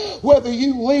heart, whether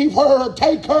you leave her or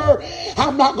take her,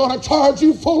 I'm not going to charge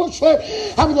you foolishly.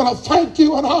 I'm going to thank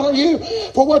you and honor you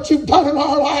for what you've done in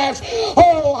our lives.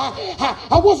 Oh,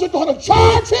 I wasn't going to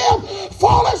charge him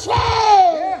foolishly.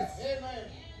 Yes.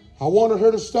 I wanted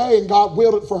her to stay, and God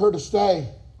willed it for her to stay.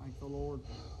 Thank the Lord.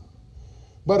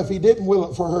 But if he didn't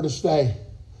will it for her to stay,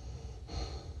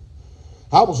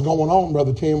 I was going on,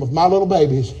 Brother Tim, with my little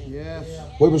babies. Yes.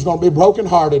 We was going to be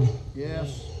brokenhearted.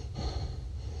 Yes.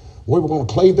 We were going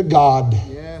to cleave to God.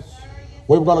 Yes.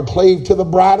 We were going to cleave to the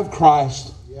bride of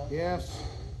Christ. Yes.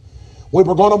 We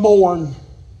were going to mourn,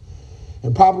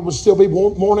 and probably would still be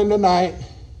mourning tonight,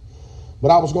 but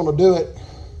I was going to do it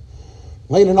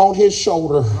leaning on his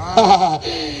shoulder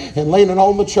and leaning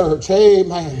on the church.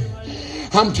 Amen.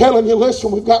 I'm telling you,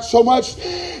 listen, we've got so much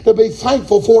to be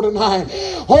thankful for tonight.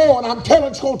 Oh, and I'm telling you,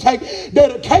 it's going to take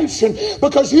dedication,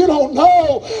 because you don't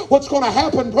know what's going to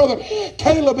happen, Brother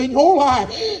Caleb, in your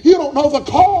life. You don't know the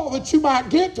call that you might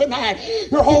get tonight.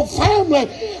 Your whole family,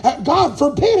 God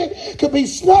forbid it, could be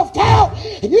snuffed out.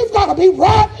 And you've got to be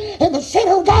right in the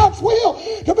center of God's will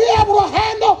to be able to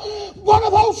handle one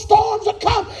of those storms that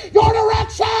come your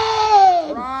direction.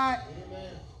 Right.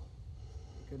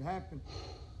 Could happen.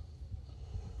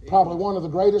 Probably one of the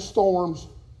greatest storms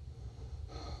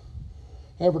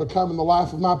ever to come in the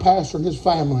life of my pastor and his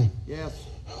family. Yes.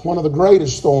 One of the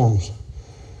greatest storms.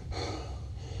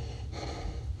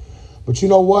 But you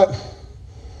know what?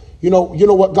 You know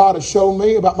what God has shown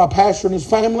me about my pastor and his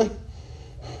family?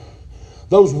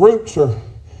 Those roots are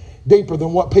deeper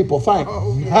than what people think.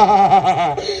 Oh,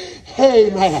 yeah.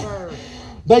 Hey, Yes, man.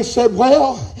 They said,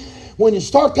 well, when you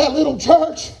start that little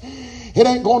church, it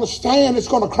ain't going to stand. It's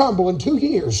going to crumble in 2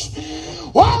 years.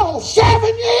 Wow,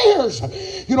 7 years.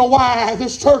 You know why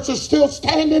this church is still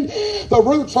standing? The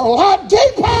roots are a lot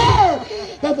deeper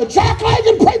than the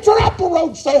jacklegging preacher up the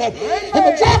road said. And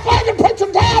the jacklegging preacher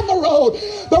down the road.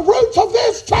 The roots of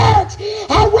this church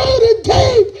are rooted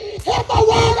deep in the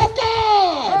Word of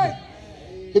God. Right.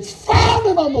 It's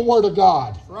founded on the Word of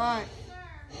God. Right.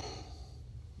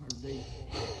 Deep.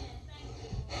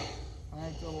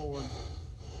 Thank the Lord.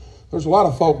 There's a lot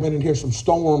of folk been in here, some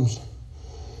storms.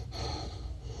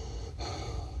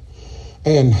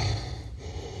 And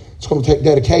it's going to take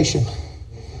dedication.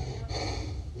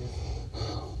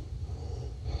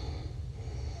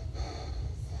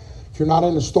 If you're not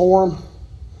in the storm,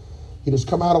 you just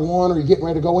come out of one, or you're getting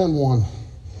ready to go in one.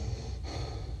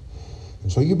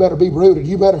 And so you better be rooted.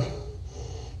 You better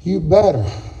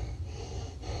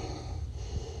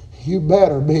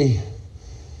be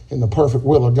in the perfect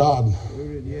will of God.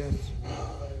 Rooted, yes.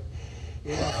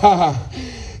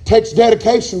 Takes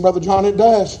dedication, Brother John, it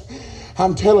does.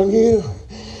 I'm telling you.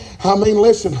 I mean,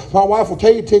 listen, my wife will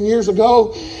tell you 10 years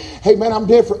ago, hey man, I'm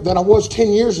different than I was 10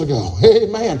 years ago.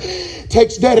 Amen.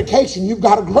 Takes dedication. You've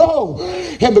got to grow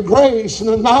in the grace and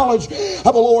the knowledge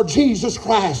of the Lord Jesus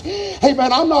Christ. Hey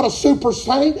man, I'm not a super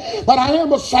saint, but I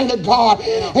am a saint of God.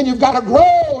 And you've got to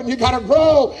grow, and you got to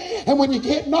grow. And when you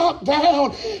get knocked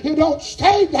down, you don't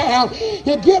stay down.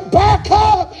 You get back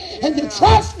up, and you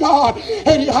trust God,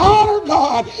 and you honor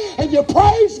God, and you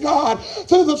praise God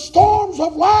through the storms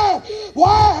of life.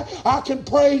 Why? I can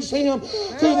praise Him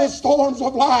through the storms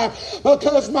of life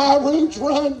because my roots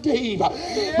run deep.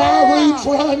 My roots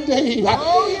run deep.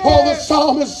 Oh, the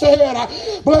psalmist said,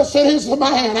 blessed is the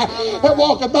man that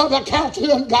walketh not the counsel of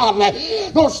the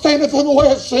ungodly, nor standeth in the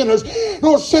way of sinners,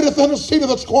 nor sitteth in the seat of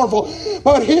the scornful,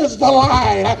 but his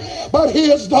delight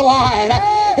is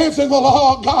in the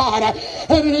law of God,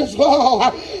 and in His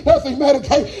law doth he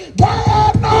meditate day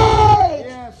and night.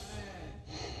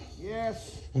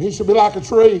 Yes. And he shall be like a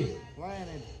tree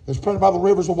Planted. that's planted by the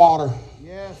rivers of water,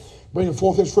 Yes. bringing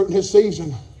forth his fruit in his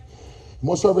season. And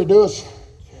whatsoever he does,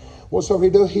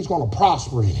 he's going to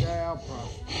prosper in it. Shall prosper.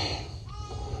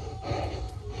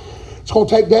 It's going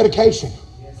to take dedication.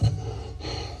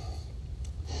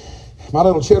 My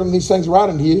little children, these things are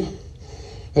writing to you,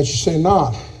 that you sin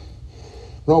not.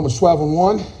 Romans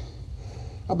 12:1.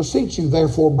 I beseech you,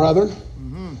 therefore, brethren,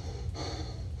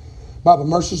 by the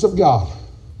mercies of God.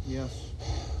 Yes.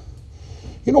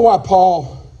 You know why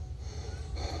Paul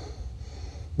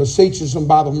beseeches them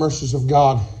by the mercies of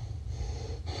God?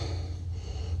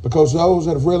 Because those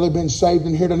that have really been saved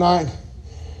in here tonight,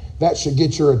 that should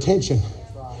get your attention.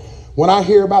 When I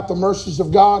hear about the mercies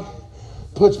of God,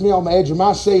 puts me on the edge of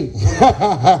my seat.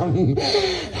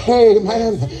 Hey,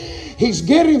 man. He's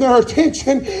getting their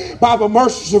attention by the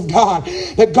mercies of God.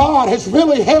 That God has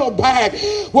really held back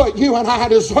what you and I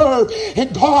deserve.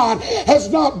 And God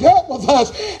has not dealt with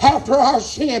us after our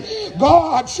sin.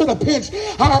 God should have pinched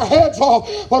our heads off.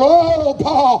 But oh,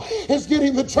 Paul is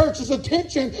getting the church's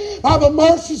attention by the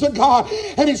mercies of God.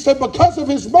 And he said, because of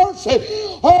his mercy,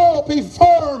 oh, be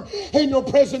firm in your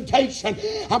presentation.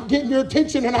 I'm getting your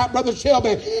attention tonight, Brother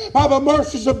Shelby, by the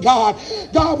mercies of God.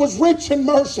 God was rich in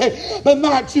mercy the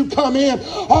night you come in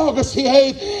August the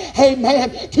 8th,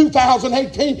 amen,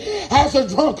 2018, as a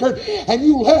drunkard, and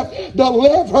you left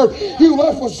delivered. You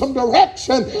left with some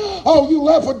direction. Oh, you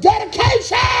left with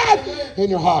dedication in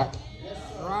your heart.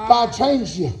 God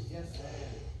changed you.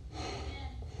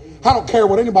 I don't care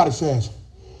what anybody says.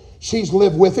 She's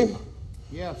lived with him.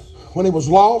 Yes. When he was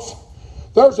lost.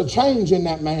 There's a change in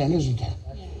that man, isn't there?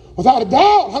 Without a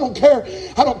doubt. I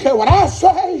don't care what I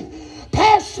say.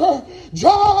 Pastor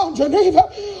John, Geneva,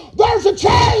 there's a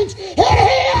change in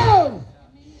him.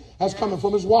 That's coming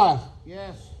from his wife.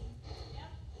 Yes.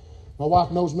 My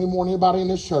wife knows me more than anybody in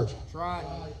this church. That's right.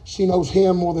 She knows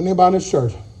him more than anybody in this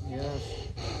church. Yes.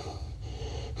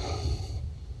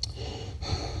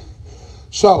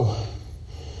 So,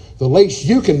 the least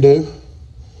you can do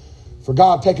for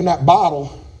God taking that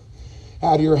bottle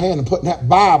out of your hand and putting that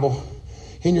Bible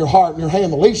in your heart and your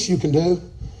hand, the least you can do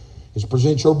is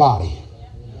present your body.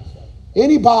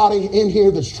 Anybody in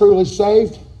here that's truly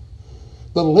saved,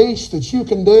 the least that you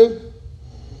can do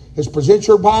is present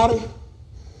your body,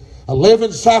 a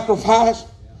living sacrifice,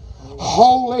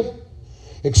 holy,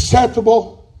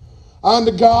 acceptable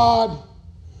unto God,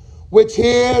 which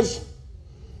is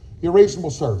your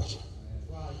reasonable service.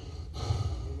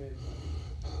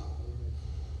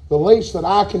 The least that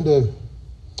I can do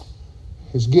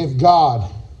is give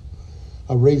God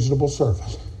a reasonable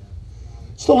service.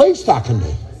 It's the least I can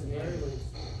do.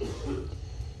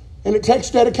 And it takes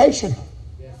dedication.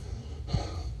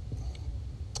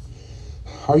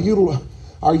 Are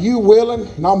you willing?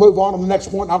 And I'll move on to the next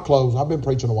point and I'll close. I've been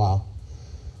preaching a while.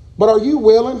 But are you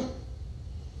willing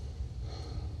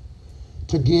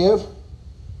to give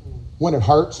when it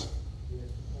hurts?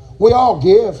 We all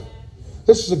give.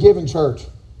 This is a giving church.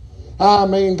 I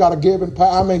mean, got a giving.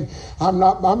 I'm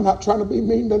not trying to be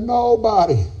mean to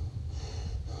nobody.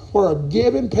 We're a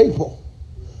giving people.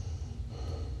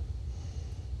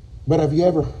 But have you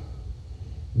ever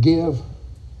give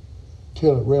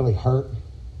till it really hurt?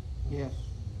 Yes.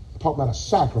 Talk about a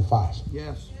sacrifice.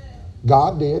 Yes.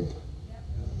 God did.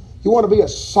 You want to be a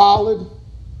solid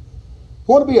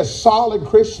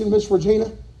Christian, Miss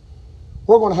Regina?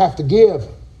 We're going to have to give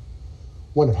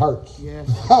when it hurts. Yes.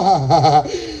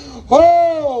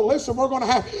 Oh, listen, we're going to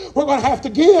have to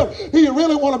give. Do you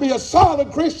really want to be a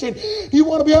solid Christian? Do you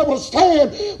want to be able to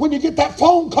stand when you get that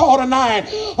phone call tonight?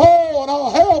 Oh, and all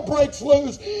hell breaks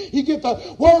loose. You get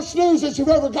the worst news that you've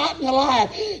ever got in your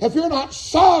life. If you're not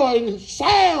solid and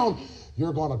sound,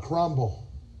 you're going to crumble.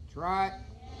 That's right.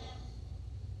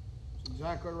 That's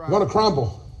exactly right. You're going to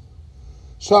crumble.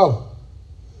 So,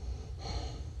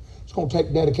 it's going to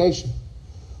take dedication.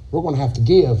 We're going to have to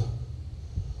give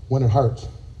when it hurts.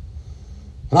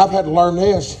 And I've had to learn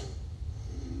this.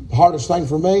 The hardest thing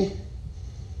for me,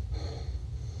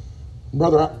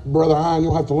 Brother Ian,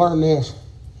 you'll have to learn this.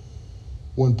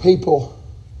 When people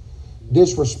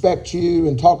disrespect you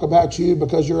and talk about you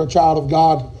because you're a child of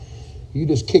God, you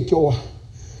just kick your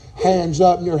hands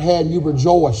up in your head and you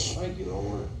rejoice. Thank you,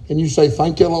 Lord. And you say,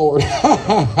 thank you, Lord.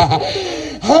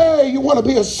 Hey, you want to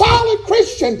be a solid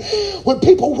Christian when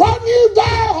people run you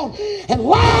down and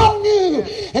lie on you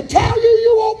and tell you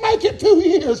won't make it 2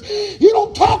 years. You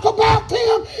don't talk about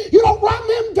them. You don't run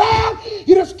them down.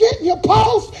 You just get in your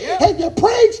post and you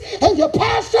preach and you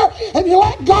pastor and you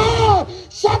let God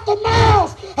shut the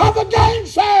mouths of the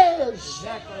gainsayers.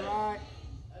 Exactly right.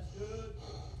 That's good.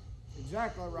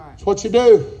 Exactly right. That's what you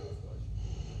do.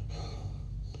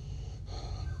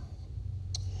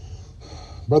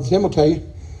 Brother Tim will tell you,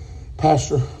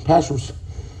 Pastor was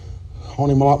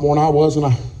on him a lot more than I was,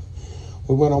 and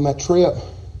we went on that trip.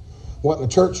 Wasn't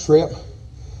a church trip,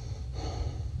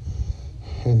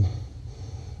 and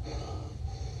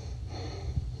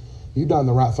you done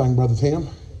the right thing, Brother Tim.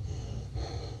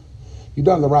 You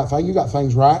done the right thing. You got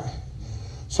things right.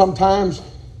 Sometimes,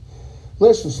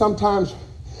 listen.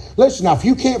 Now, if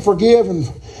you can't forgive and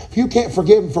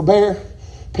forbear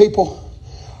people,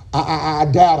 I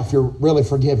doubt if you're really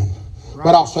forgiven. Right.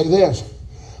 But I'll say this.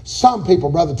 Some people,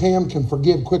 Brother Tim, can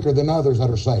forgive quicker than others that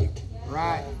are saved.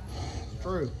 Right. It's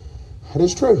true. That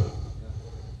is true.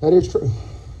 That is true.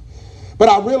 But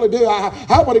I really do.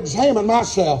 I would examine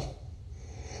myself.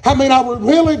 I mean, I would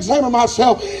really examine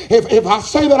myself if I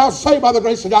say that I'm saved by the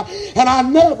grace of God and I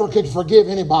never could forgive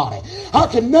anybody. I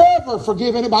could never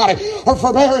forgive anybody or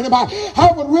forbear anybody.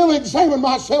 I would really examine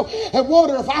myself and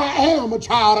wonder if I am a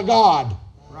child of God.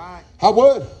 Right. I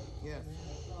would. Yes.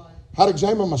 I'd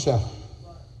examine myself.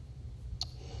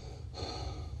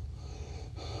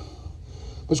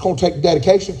 It's going to take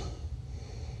dedication.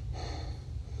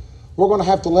 We're going to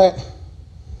have to let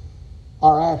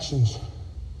our actions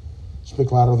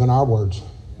speak louder than our words.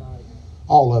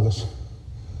 All of us.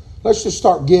 Let's just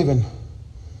start giving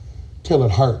till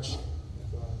it hurts.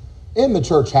 In the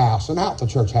church house and out the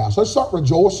church house. Let's start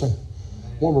rejoicing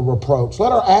when we're reproached.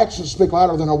 Let our actions speak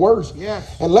louder than our words.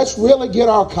 Yes. And let's really get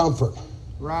our comfort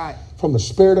Right. from the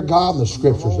Spirit of God and the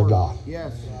Scriptures of God.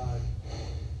 Yes.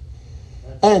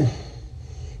 And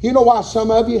you know why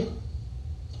some of you,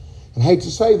 and I hate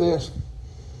to say this,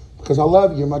 because I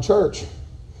love you in my church.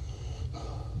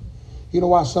 You know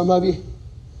why some of you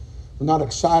are not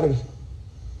excited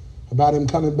about Him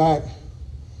coming back?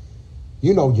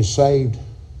 You know you're saved.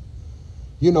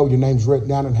 You know your name's written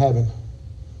down in heaven.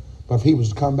 But if He was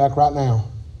to come back right now,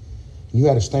 and you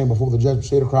had to stand before the judgment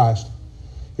seat of Christ,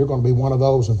 you're going to be one of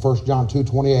those in 1 John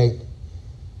 2:28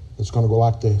 that's going to go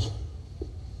like this.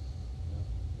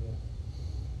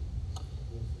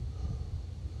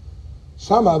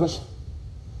 Some of us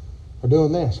are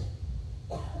doing this.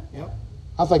 Yep.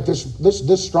 I think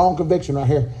this strong conviction right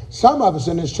here. Some of us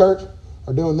in this church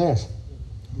are doing this.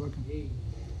 Looking.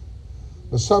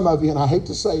 But some of you, and I hate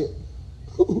to say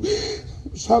it,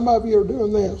 some of you are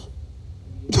doing this.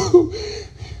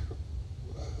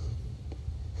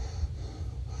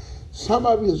 Some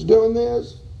of you is doing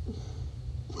this.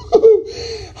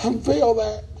 I feel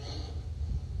that.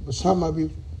 But some of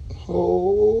you,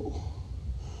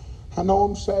 I know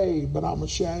I'm saved, but I'm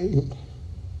ashamed.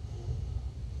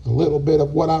 A little bit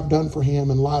of what I've done for Him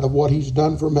in light of what He's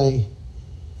done for me.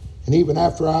 And even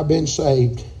after I've been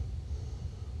saved,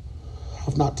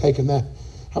 I've not taken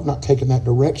that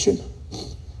direction.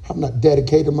 I've not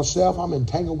dedicated myself. I'm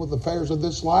entangled with the affairs of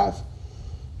this life.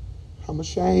 I'm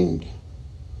ashamed.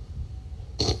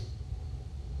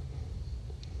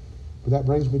 But that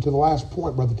brings me to the last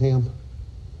point, Brother Tim.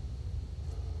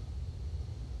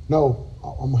 No,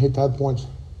 I'm going to hit the other points.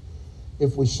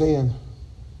 If we sin,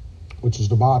 which is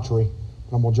debauchery,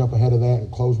 and I'm going to jump ahead of that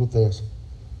and close with this.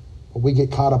 But we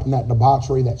get caught up in that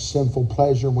debauchery, that sinful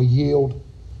pleasure, and we yield.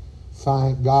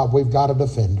 Thank God we've got a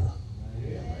defender.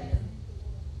 Amen.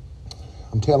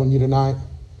 I'm telling you tonight,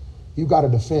 you've got a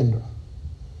defender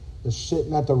that's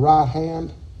sitting at the right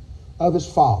hand of His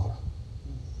Father.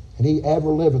 And He ever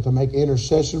liveth to make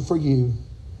intercession for you.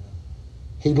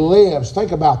 He lives.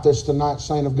 Think about this tonight,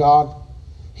 saint of God.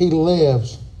 He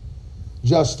lives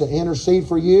just to intercede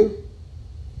for you.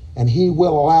 And He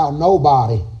will allow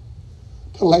nobody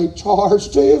to lay charge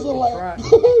to His elect.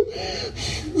 That's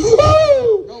right.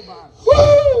 Nobody.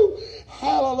 Woo!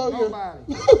 Hallelujah.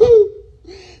 Nobody.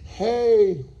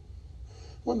 Hey,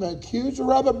 when the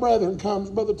accuser of the brethren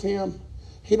comes, Brother Tim,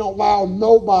 He don't allow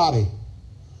nobody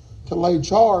to lay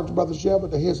charge, Brother Shelby,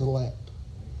 to His elect.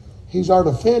 He's our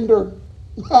defender.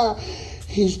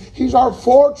 He's our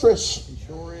fortress. He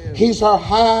sure is. He's our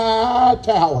high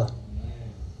tower.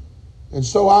 And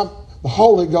so the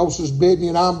Holy Ghost is bidding you,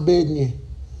 and I'm bidding you.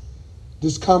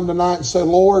 Just come tonight and say,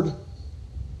 Lord,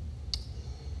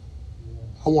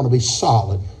 I want to be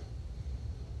solid.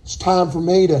 It's time for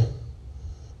me to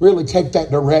really take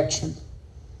that direction.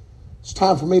 It's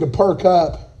time for me to perk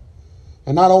up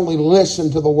and not only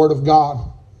listen to the Word of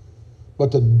God,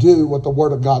 but to do what the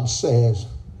Word of God says.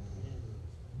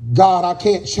 God, I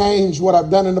can't change what I've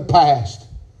done in the past.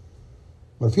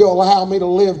 But if you'll allow me to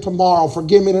live tomorrow,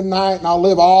 forgive me tonight, and I'll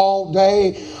live all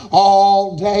day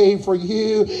for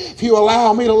you. If you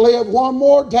allow me to live one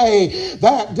more day,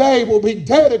 that day will be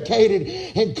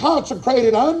dedicated and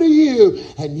consecrated unto you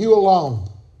and you alone.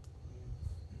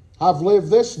 I've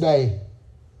lived this day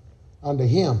unto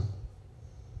Him.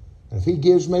 And if He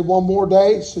gives me one more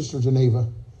day, Sister Geneva,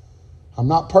 I'm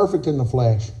not perfect in the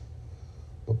flesh.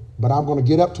 But I'm going to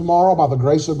get up tomorrow by the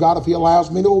grace of God if He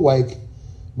allows me to awake,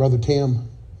 Brother Tim.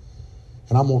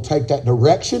 And I'm going to take that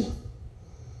direction.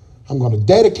 I'm going to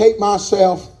dedicate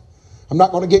myself. I'm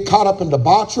not going to get caught up in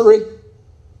debauchery.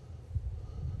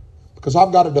 Because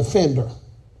I've got a defender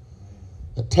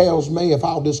that tells me if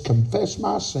I'll just confess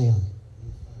my sin,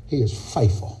 He is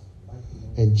faithful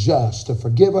and just to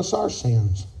forgive us our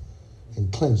sins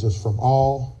and cleanse us from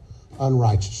all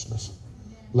unrighteousness.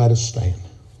 Let us stand.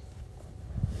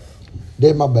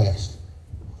 Did my best.